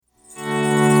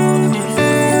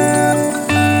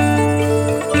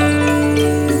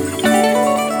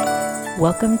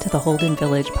Welcome to the Holden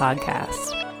Village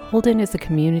podcast. Holden is a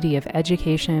community of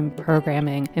education,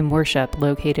 programming, and worship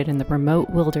located in the remote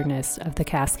wilderness of the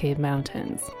Cascade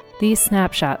Mountains. These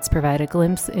snapshots provide a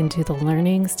glimpse into the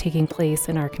learnings taking place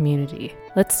in our community.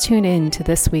 Let's tune in to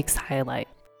this week's highlight.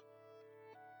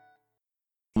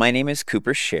 My name is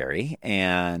Cooper Sherry,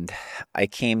 and I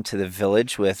came to the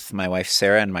village with my wife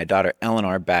Sarah and my daughter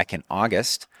Eleanor back in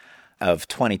August of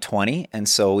 2020, and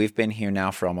so we've been here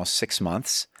now for almost 6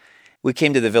 months. We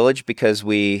came to the village because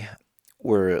we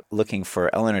were looking for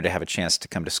Eleanor to have a chance to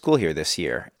come to school here this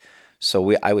year.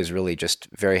 So I was really just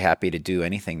very happy to do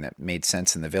anything that made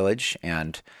sense in the village,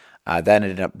 and that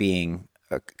ended up being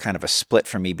kind of a split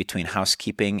for me between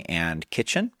housekeeping and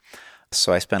kitchen.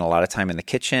 So I spent a lot of time in the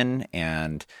kitchen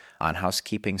and on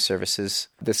housekeeping services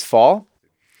this fall.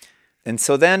 And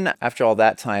so then after all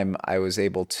that time, I was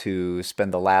able to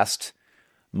spend the last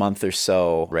month or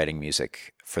so writing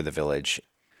music for the village.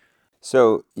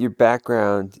 So your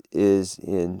background is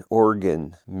in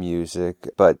organ music,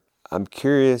 but I'm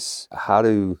curious, how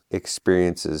do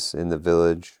experiences in the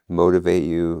village motivate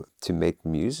you to make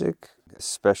music,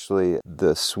 especially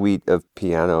the suite of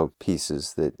piano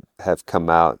pieces that have come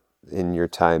out in your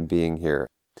time being here?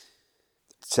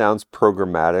 It sounds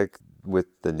programmatic, with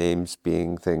the names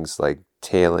being things like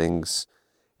Tailings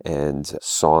and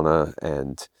Sauna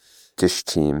and Dish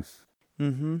Team.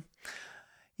 Mm-hmm.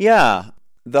 Yeah,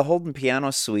 the Holden Piano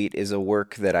Suite is a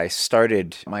work that I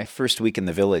started my first week in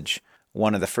the village.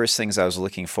 One of the first things I was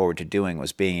looking forward to doing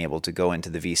was being able to go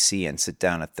into the VC and sit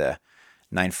down at the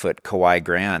 9-foot Kawai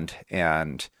Grand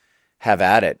and have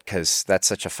at it, because that's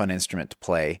such a fun instrument to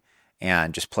play,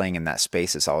 and just playing in that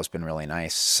space has always been really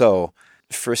nice. So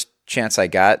first chance I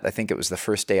got, I think it was the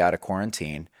first day out of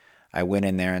quarantine, I went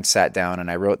in there and sat down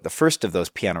and I wrote the first of those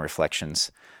piano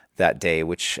reflections that day,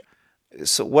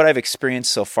 so what I've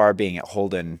experienced so far being at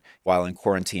Holden while in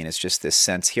quarantine is just this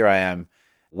sense, here I am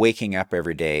waking up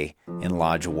every day in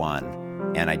Lodge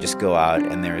 1, and I just go out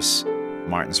and there's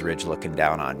Martin's Ridge looking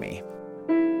down on me.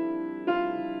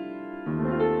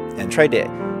 And tried to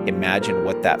imagine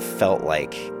what that felt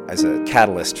like as a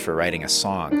catalyst for writing a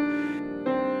song.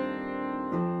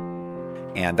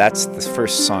 And that's the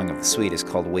first song of the suite, is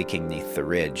called Waking 'Neath the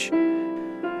Ridge.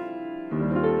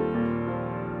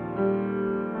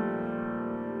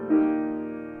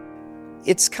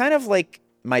 It's kind of like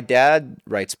my dad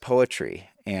writes poetry,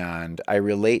 and I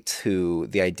relate to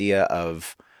the idea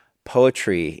of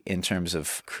poetry in terms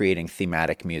of creating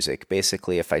thematic music.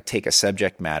 Basically, if I take a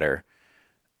subject matter,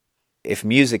 if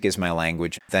music is my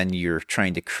language, then you're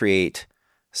trying to create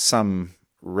some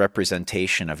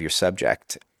representation of your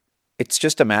subject. It's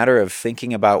just a matter of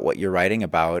thinking about what you're writing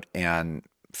about, and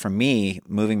for me,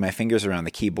 moving my fingers around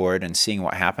the keyboard and seeing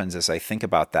what happens as I think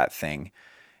about that thing.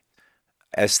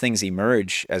 As things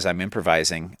emerge, as I'm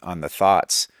improvising on the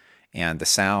thoughts and the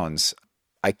sounds,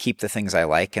 I keep the things I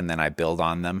like and then I build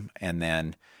on them, and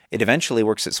then it eventually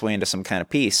works its way into some kind of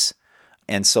piece.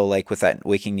 And so like with that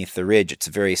Waking 'Neath the Ridge, it's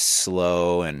very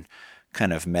slow and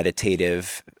kind of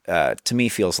meditative. To me,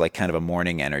 feels like kind of a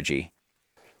morning energy.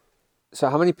 So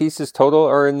how many pieces total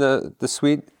are in the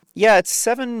suite? Yeah, it's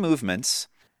 7 movements.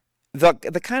 The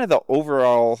kind of the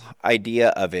overall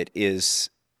idea of it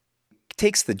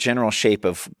takes the general shape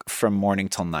of from morning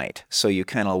till night. So you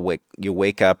kind of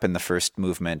wake up in the first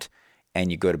movement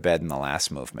and you go to bed in the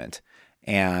last movement.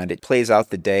 And it plays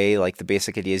out the day. Like the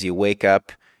basic idea is you wake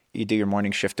up, you do your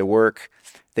morning shift of work,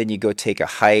 then you go take a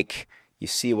hike, you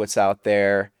see what's out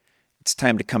there. It's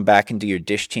time to come back and do your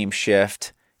dish team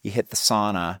shift. You hit the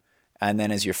sauna. And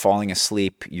then as you're falling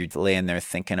asleep, you're laying there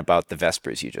thinking about the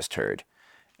Vespers you just heard.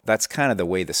 That's kind of the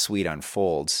way the suite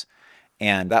unfolds.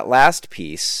 And that last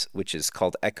piece, which is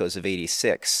called Echoes of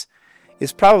 86,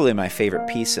 is probably my favorite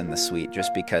piece in the suite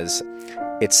just because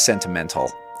it's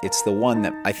sentimental. It's the one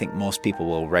that I think most people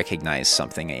will recognize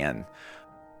something in.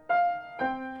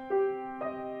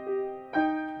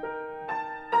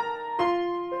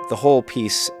 The whole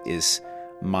piece is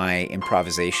my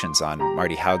improvisations on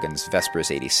Marty Haugen's Vespers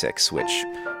 86, which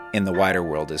in the wider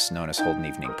world is known as Holden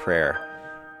Evening Prayer.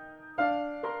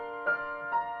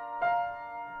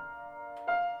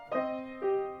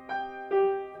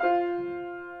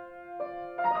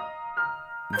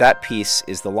 That piece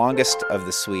is the longest of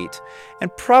the suite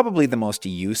and probably the most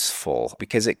useful,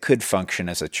 because it could function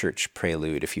as a church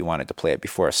prelude if you wanted to play it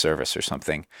before a service or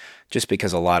something, just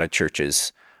because a lot of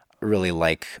churches really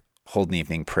like Holden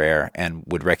Evening Prayer and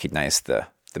would recognize the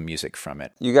music from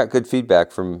it. You got good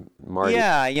feedback from Marty.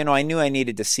 Yeah, I knew I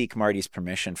needed to seek Marty's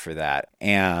permission for that.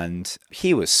 And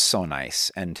he was so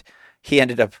nice. And he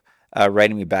ended up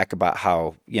writing me back about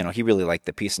how, he really liked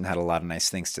the piece and had a lot of nice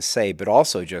things to say, but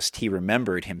also just he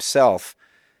remembered himself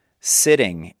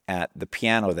sitting at the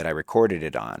piano that I recorded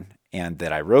it on and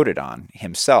that I wrote it on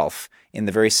himself in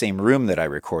the very same room that I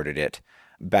recorded it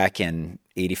back in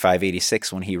 85,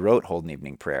 86 when he wrote Holden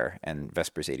Evening Prayer and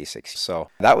Vespers 86. So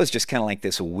that was just kind of like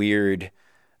this weird,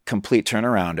 complete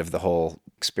turnaround of the whole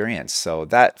experience. So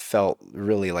that felt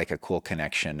really like a cool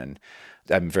connection. And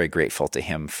I'm very grateful to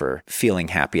him for feeling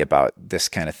happy about this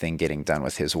kind of thing getting done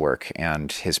with his work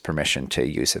and his permission to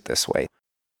use it this way.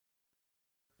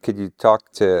 Could you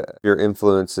talk to your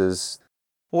influences?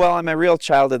 Well, I'm a real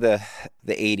child of the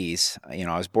 80s.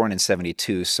 I was born in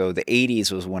 72, so the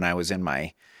 80s was when I was in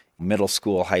my middle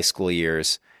school, high school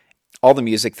years. All the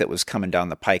music that was coming down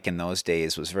the pike in those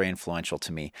days was very influential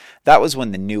to me. That was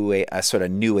when the sort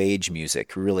of new age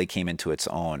music really came into its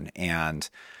own, and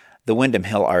the Windham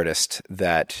Hill artist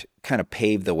that kind of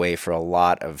paved the way for a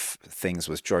lot of things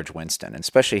was George Winston, and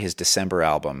especially his December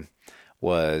album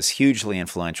was hugely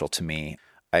influential to me.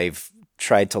 I've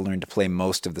tried to learn to play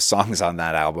most of the songs on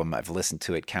that album. I've listened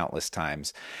to it countless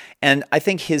times. And I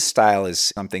think his style is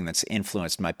something that's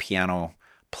influenced my piano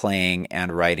playing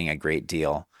and writing a great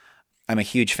deal. I'm a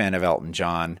huge fan of Elton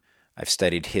John. I've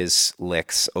studied his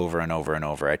licks over and over and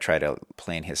over. I try to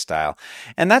play in his style.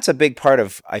 And that's a big part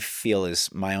of, I feel, is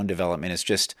my own development, is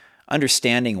just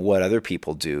understanding what other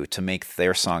people do to make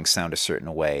their songs sound a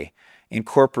certain way,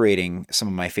 incorporating some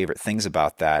of my favorite things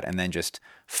about that, and then just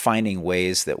finding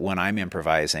ways that when I'm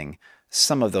improvising,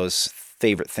 some of those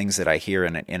favorite things that I hear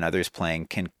in others playing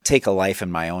can take a life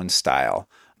in my own style.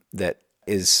 That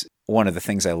is one of the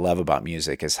things I love about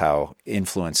music, is how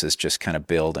influences just kind of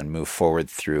build and move forward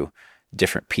through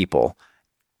different people.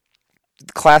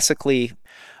 Classically,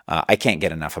 I can't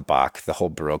get enough of Bach. The whole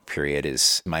Baroque period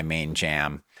is my main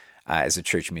jam. As a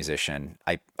church musician,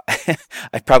 I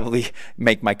probably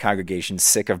make my congregation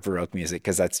sick of Baroque music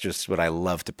because that's just what I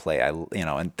love to play.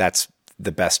 And that's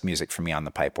the best music for me on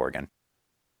the pipe organ.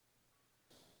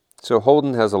 So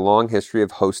Holden has a long history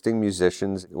of hosting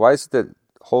musicians. Why is it that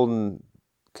Holden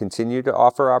continue to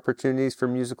offer opportunities for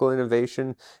musical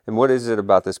innovation? And what is it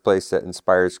about this place that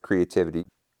inspires creativity?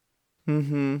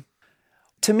 To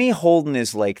me, Holden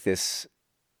is like this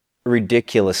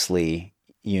ridiculously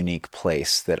unique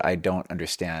place that I don't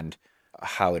understand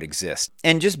how it exists.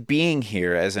 And just being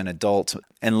here as an adult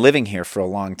and living here for a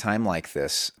long time like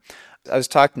this, I was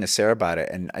talking to Sarah about it,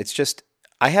 and it's just,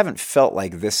 I haven't felt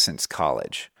like this since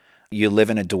college. You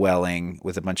live in a dwelling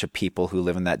with a bunch of people who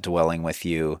live in that dwelling with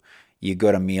you. You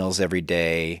go to meals every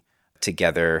day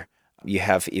together. You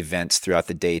have events throughout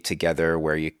the day together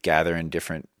where you gather in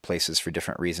different places for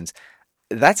different reasons.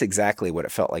 That's exactly what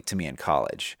it felt like to me in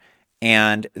college.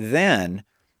 And then,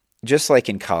 just like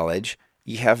in college,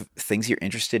 you have things you're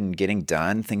interested in getting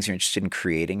done, things you're interested in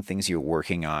creating, things you're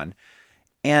working on,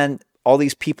 and all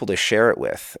these people to share it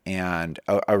with, and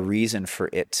a reason for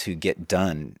it to get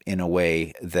done in a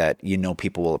way that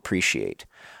people will appreciate.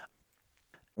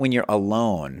 When you're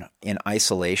alone, in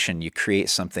isolation, you create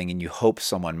something and you hope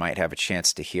someone might have a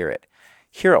chance to hear it.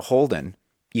 Here at Holden,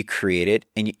 you create it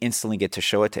and you instantly get to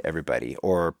show it to everybody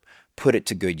or put it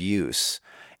to good use.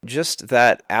 Just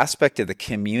that aspect of the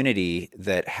community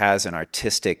that has an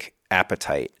artistic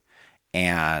appetite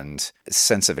and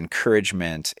sense of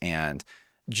encouragement, and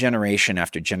generation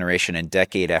after generation and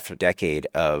decade after decade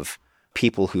of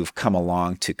people who've come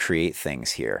along to create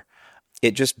things here.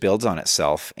 It just builds on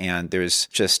itself, and there's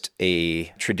just a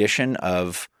tradition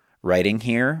of writing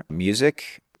here,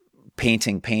 music,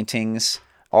 painting paintings,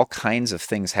 all kinds of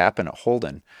things happen at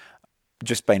Holden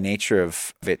just by nature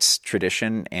of its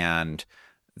tradition and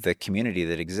the community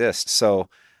that exists. So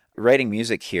writing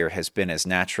music here has been as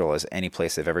natural as any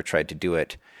place I've ever tried to do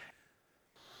it.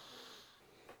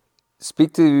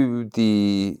 Speak to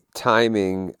the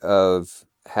timing of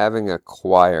having a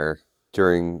choir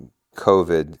during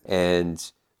COVID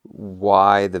and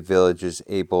why the village is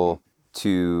able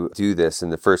to do this in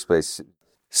the first place.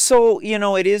 So,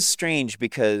 it is strange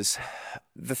because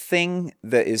the thing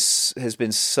that has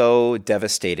been so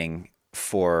devastating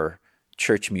for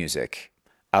church music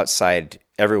outside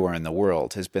everywhere in the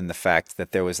world has been the fact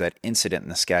that there was that incident in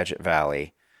the Skagit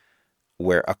Valley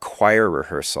where a choir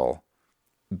rehearsal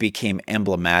became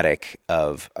emblematic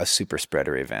of a super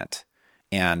spreader event.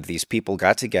 And these people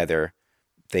got together,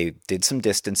 they did some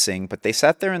distancing, but they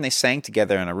sat there and they sang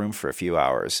together in a room for a few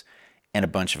hours, and a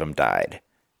bunch of them died.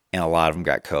 And a lot of them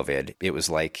got COVID. It was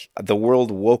like the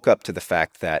world woke up to the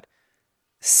fact that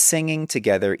singing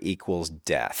together equals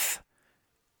death.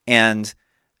 And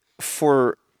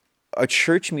for a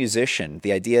church musician,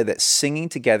 the idea that singing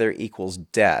together equals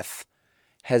death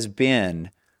has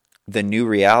been the new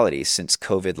reality since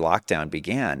COVID lockdown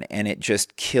began, and it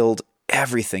just killed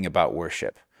everything about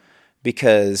worship.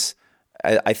 Because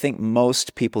I think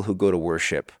most people who go to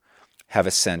worship have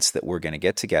a sense that we're going to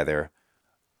get together,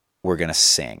 we're going to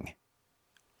sing,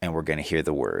 and we're going to hear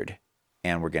the word,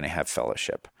 and we're going to have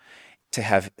fellowship. To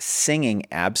have singing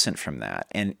absent from that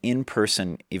and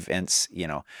in-person events,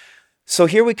 So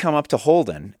here we come up to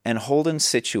Holden, and Holden's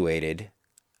situated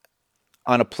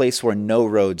on a place where no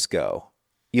roads go.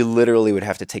 You literally would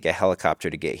have to take a helicopter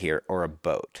to get here or a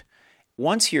boat.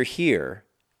 Once you're here,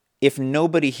 if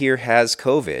nobody here has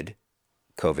COVID,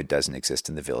 COVID doesn't exist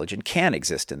in the village and can't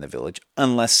exist in the village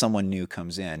unless someone new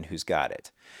comes in who's got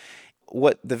it.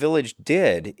 What the village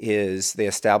did is they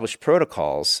established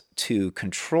protocols to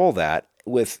control that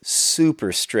with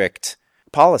super strict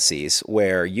policies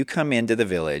where you come into the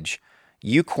village,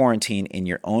 you quarantine in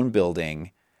your own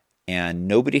building, and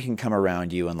nobody can come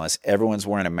around you unless everyone's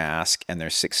wearing a mask and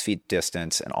there's 6 feet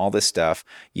distance and all this stuff.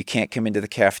 You can't come into the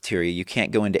cafeteria. You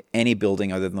can't go into any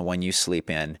building other than the one you sleep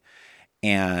in.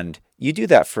 And you do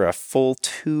that for a full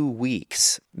 2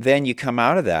 weeks. Then you come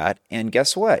out of that, and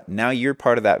guess what? Now you're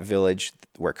part of that village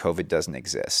where COVID doesn't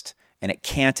exist. And it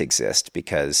can't exist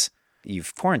because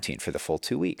you've quarantined for the full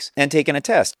 2 weeks and taken a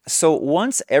test. So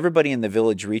once everybody in the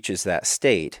village reaches that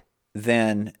state,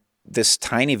 then this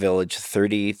tiny village,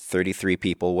 30, 33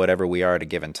 people, whatever we are at a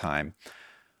given time,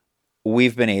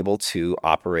 we've been able to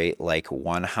operate like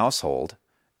one household.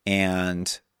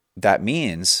 And that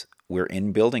means we're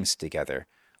in buildings together.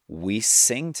 We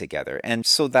sing together. And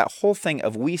so that whole thing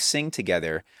of we sing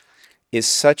together is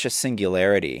such a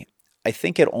singularity. I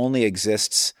think it only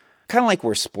exists kind of like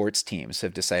where sports teams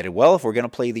have decided, well, if we're going to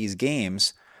play these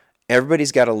games,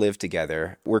 everybody's got to live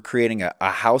together. We're creating a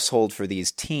household for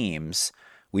these teams.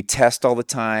 We test all the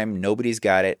time. Nobody's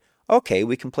got it. Okay,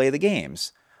 we can play the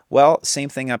games. Well, same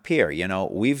thing up here.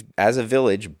 We've, as a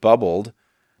village, bubbled,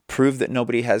 proved that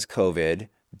nobody has COVID,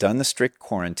 done the strict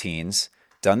quarantines,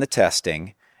 done the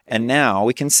testing, and now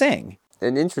we can sing.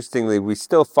 And interestingly, we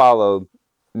still follow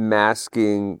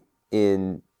masking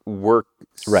in work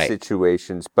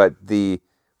situations, but the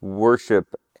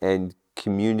worship and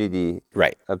community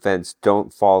events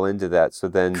don't fall into that. So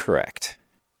then Correct.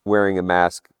 Wearing a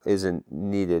mask isn't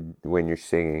needed when you're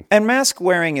singing. And mask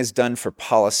wearing is done for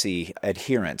policy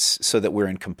adherence so that we're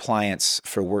in compliance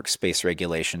for workspace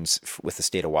regulations with the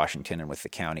state of Washington and with the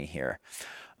county here.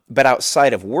 But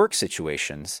outside of work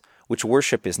situations, which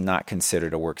worship is not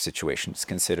considered a work situation, it's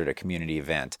considered a community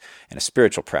event and a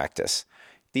spiritual practice.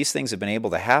 These things have been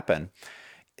able to happen.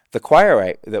 The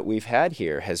choir that we've had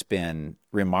here has been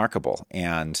remarkable.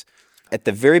 And at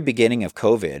the very beginning of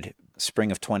COVID,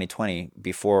 spring of 2020,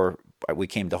 before we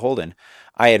came to Holden,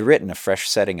 I had written a fresh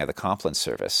setting of the Compline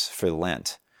service for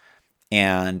Lent.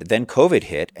 And then COVID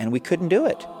hit, and we couldn't do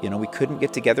it. We couldn't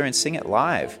get together and sing it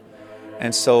live.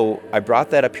 And so I brought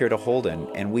that up here to Holden,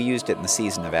 and we used it in the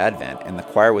season of Advent. And the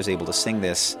choir was able to sing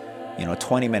this,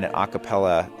 20-minute a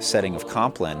cappella setting of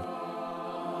Compline.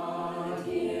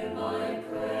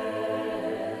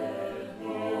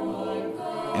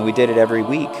 And we did it every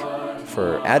week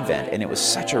for Advent, and it was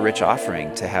such a rich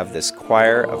offering to have this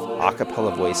choir of a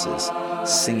cappella voices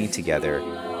singing together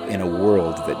in a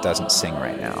world that doesn't sing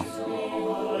right now.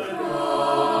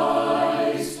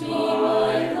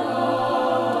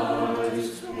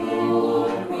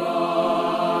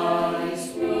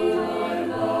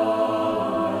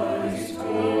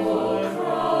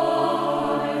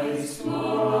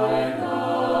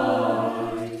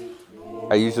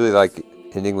 I usually like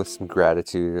ending with some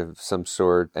gratitude of some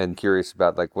sort and curious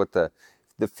about what the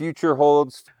future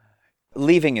holds.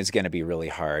 Leaving is going to be really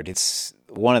hard. It's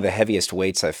one of the heaviest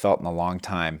weights I've felt in a long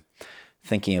time,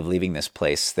 thinking of leaving this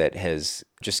place that has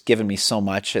just given me so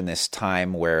much in this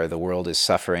time where the world is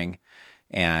suffering,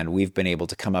 and we've been able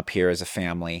to come up here as a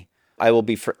family. I will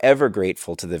be forever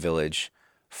grateful to the village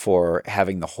for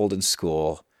having the Holden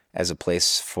School as a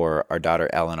place for our daughter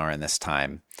Eleanor in this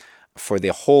time, for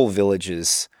the whole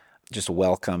village's just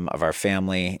welcome of our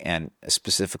family and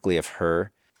specifically of her,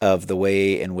 of the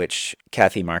way in which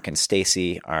Kathy, Mark, and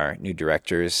Stacy, our new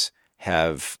directors,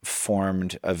 have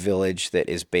formed a village that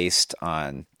is based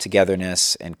on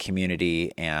togetherness and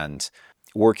community and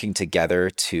working together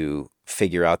to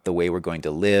figure out the way we're going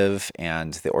to live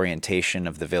and the orientation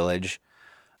of the village.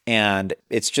 And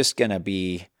it's just going to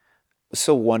be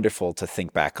so wonderful to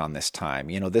think back on this time.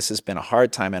 This has been a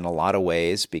hard time in a lot of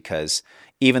ways because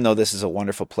even though this is a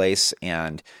wonderful place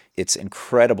and it's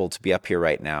incredible to be up here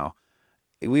right now,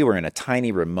 we were in a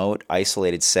tiny, remote,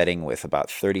 isolated setting with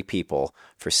about 30 people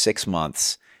for 6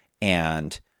 months.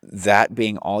 And that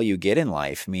being all you get in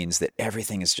life means that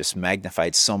everything is just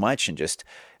magnified so much and just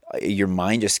your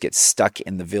mind just gets stuck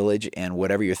in the village and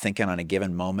whatever you're thinking on a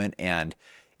given moment, and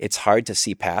it's hard to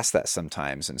see past that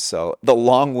sometimes. And so the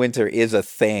long winter is a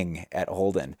thing at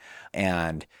Holden,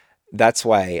 and that's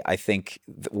why I think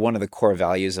one of the core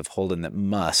values of Holden that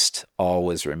must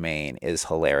always remain is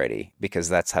hilarity, because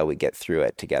that's how we get through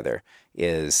it together.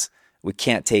 Is we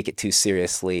can't take it too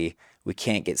seriously. We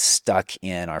can't get stuck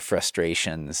in our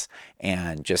frustrations,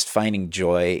 and just finding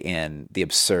joy in the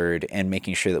absurd and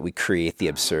making sure that we create the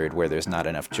absurd where there's not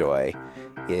enough joy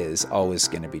is always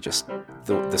going to be just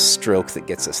the stroke that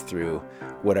gets us through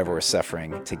whatever we're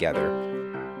suffering together.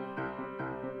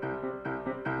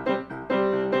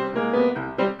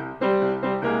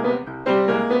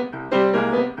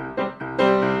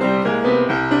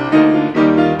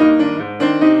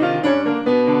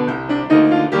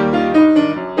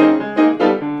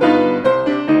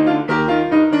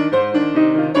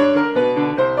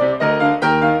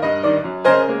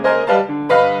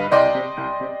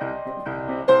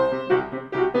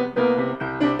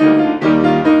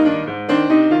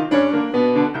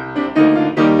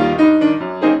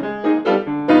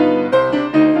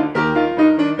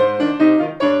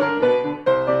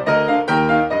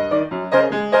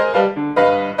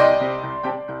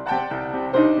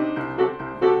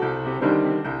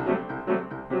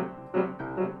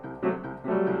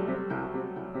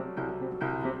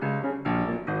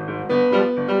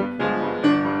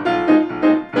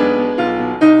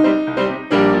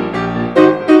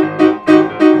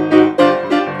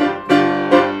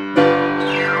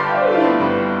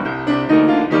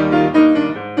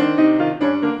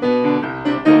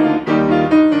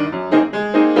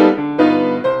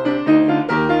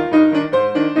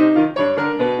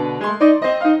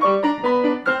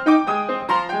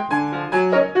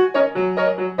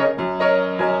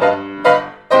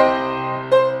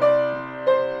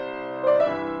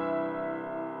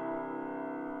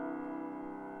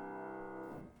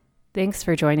 Thanks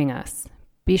for joining us.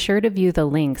 Be sure to view the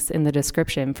links in the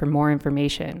description for more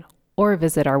information, or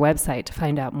visit our website to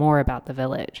find out more about the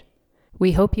village.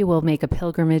 We hope you will make a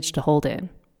pilgrimage to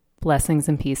Holden. Blessings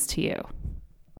and peace to you.